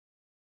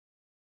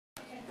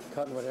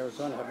Cottonwood,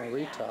 Arizona, have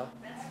MRAITA.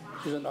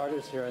 She's an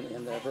artist here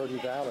in the Verde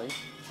Valley.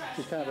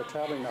 She's kind of a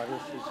traveling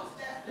artist.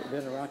 She's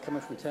been around,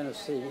 coming from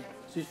Tennessee.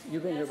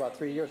 You've been here about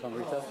 3 years,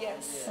 MRAITA?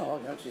 Yes. Oh,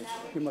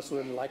 you must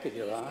really like it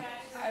here, huh?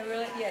 I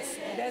really, yes.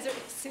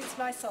 It suits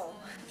my soul.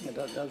 It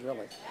does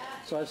really.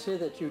 So I see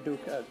that you do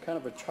kind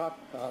of a chalk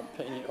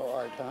painting or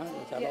art, huh?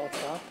 Is that all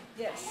chalk?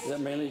 Yes. Is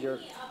that mainly your...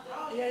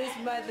 That is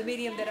the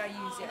medium that I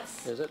use,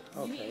 yes. Is it?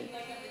 Okay.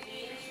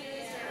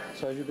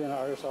 So have you been an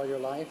artist all your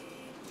life?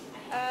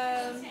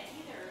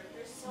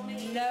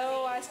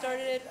 No, I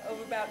started it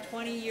over about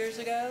 20 years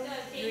ago,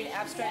 doing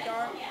abstract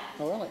art.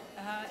 Oh, really?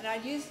 And I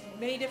used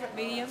many different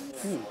mediums.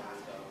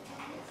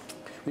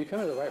 You come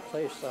to the right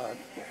place.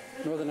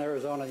 Northern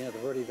Arizona, the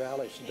Verde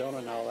Valley, Sedona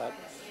and all that.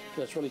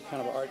 That's really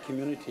kind of an art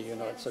community, in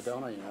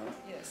Sedona,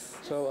 Yes.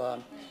 So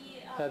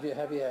have you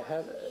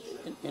had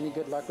any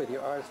good luck with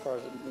your art as far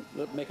as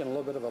making a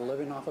little bit of a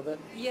living off of it?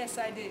 Yes,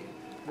 I do.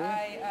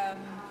 Really?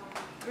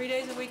 3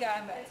 days a week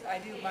I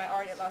do my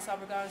art at Las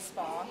Obregones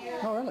Spa.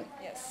 Oh, really?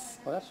 Yes.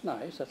 Well, that's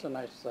nice. That's a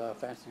nice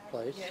fancy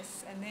place.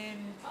 Yes, and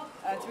then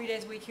 3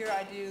 days a week here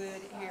I do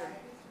it here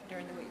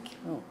during the week.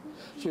 Oh,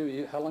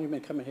 so how long have you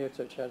been coming here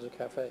to Chae's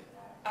Cafe?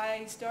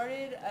 I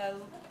started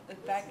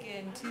back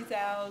in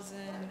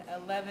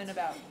 2011,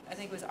 I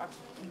think it was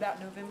about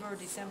November or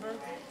December,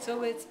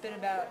 so it's been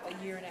about a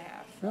year and a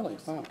half. Really?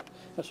 Wow.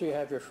 So you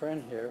have your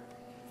friend here.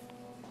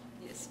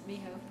 Yes,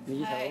 Miho.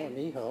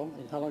 Miho.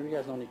 And how long have you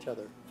guys known each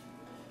other?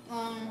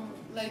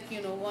 Like,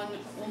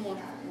 almost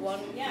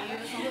 1 year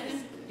or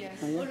something. Yes.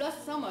 Oh, yeah? Well,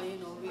 last summer,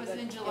 It was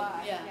in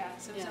July. Yeah.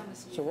 So it's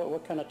almost a year. So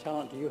what kind of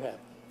talent do you have?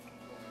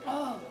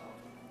 Oh,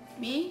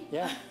 me?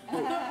 Yeah.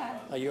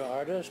 Are you an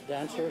artist,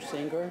 dancer,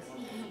 singer?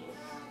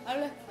 I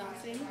like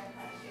dancing.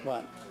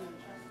 What?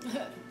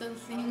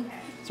 Dancing.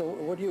 So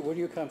where do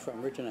you come from,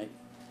 originate?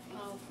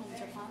 From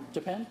Japan.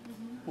 Japan?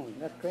 Oh,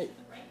 that's great.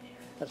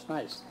 That's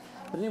nice.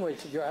 But anyway,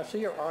 I see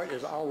your art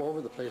is all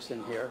over the place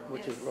in here,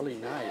 which is really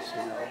nice,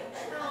 You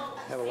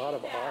have a lot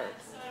of art.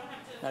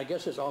 And I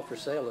guess it's all for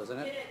sale, isn't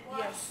it?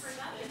 Yes.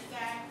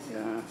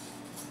 Yeah.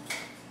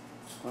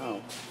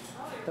 Wow.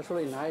 That's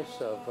really nice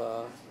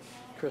of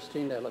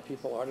Christine to let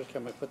artists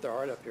come and put their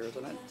art up here,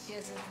 isn't it?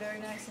 Yes, it's very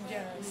nice and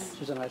generous.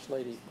 She's a nice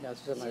lady. Yeah,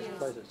 she's a nice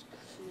place.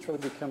 It's really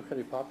become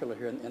pretty popular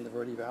here in the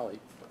Verde Valley.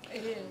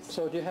 It is.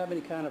 So do you have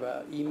any kind of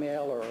an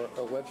email or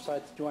a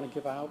website that you want to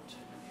give out?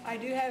 I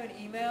do have an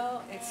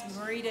email. It's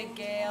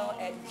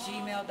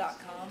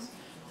MRAITAGALE@gmail.com.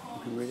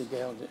 MRAITA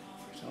GALE.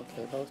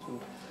 Okay,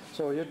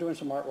 so you're doing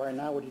some art right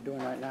now. What are you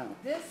doing right now?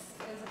 This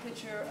is a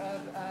picture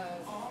of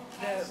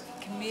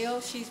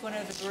Camille. She's one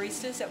of the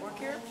baristas that work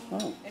here.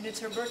 Oh. And it's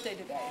her birthday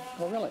today.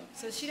 Oh, really?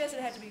 So she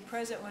doesn't have to be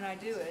present when I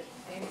do it.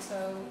 And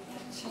so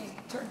she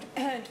turned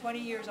 20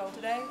 years old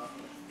today.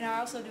 And I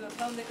also do a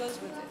poem that goes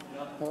with it.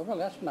 Oh, well,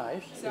 that's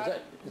nice. So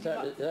is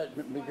that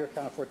your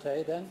kind of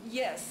forte then?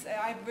 Yes.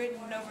 I've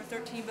written over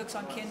 13 books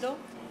on Kindle.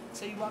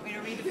 So you want me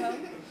to read the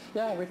poem?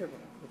 Yeah, read it.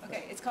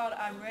 Okay, it's called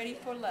I'm Ready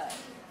for Love.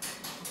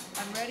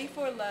 I'm ready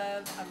for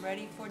love, I'm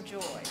ready for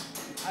joy.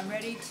 I'm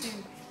ready to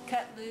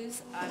cut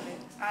loose, I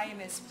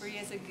am as free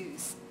as a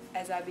goose.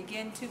 As I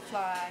begin to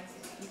fly,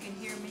 you can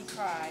hear me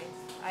cry.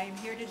 I am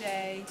here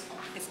today,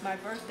 it's my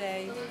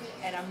birthday,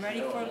 and I'm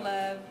ready for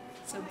love,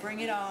 so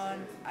bring it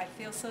on. I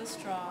feel so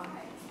strong,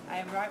 I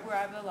am right where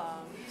I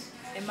belong.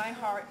 In my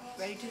heart,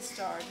 ready to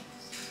start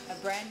a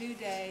brand new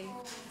day,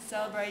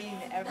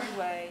 celebrating in every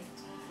way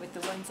with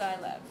the ones I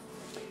love.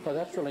 Well,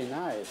 that's really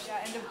nice.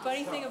 Yeah, and the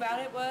funny thing about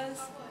it was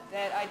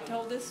that I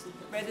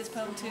read this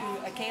poem to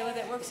Kayla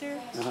that works here,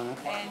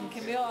 and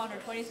Camille on her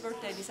 20th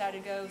birthday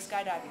decided to go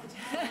skydiving.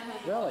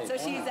 Really? So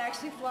she's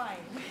actually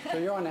flying. So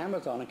you're on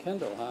Amazon and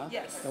Kindle, huh?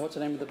 Yes. And what's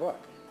the name of the book?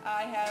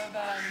 I have,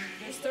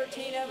 there's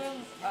 13 of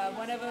them.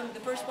 One of them,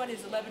 the first one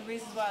is 11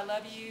 Reasons Why I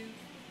Love You,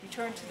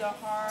 Return to the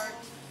Heart,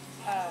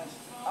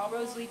 All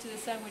Roads Lead to the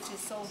Sun, which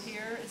is sold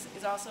here,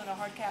 is also in a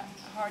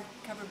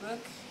hardcover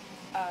book.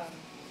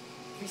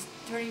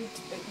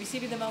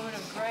 Receiving the Moment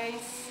of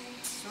Grace,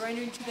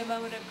 Surrendering to the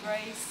Moment of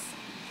Grace,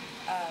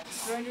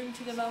 Surrendering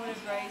to the Moment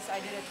of Grace. I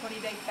did a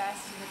 20-day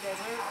fast in the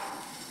desert.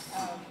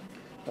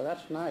 Well,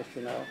 that's nice,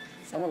 I'm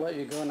going to let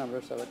you go,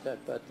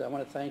 but I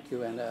want to thank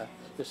you, and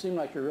you seem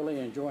like you're really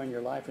enjoying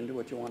your life and do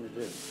what you want to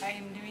do. I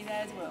am doing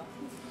that as well.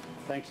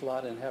 Thanks a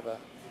lot, and have a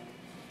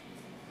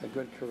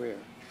good career.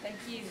 Thank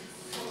you.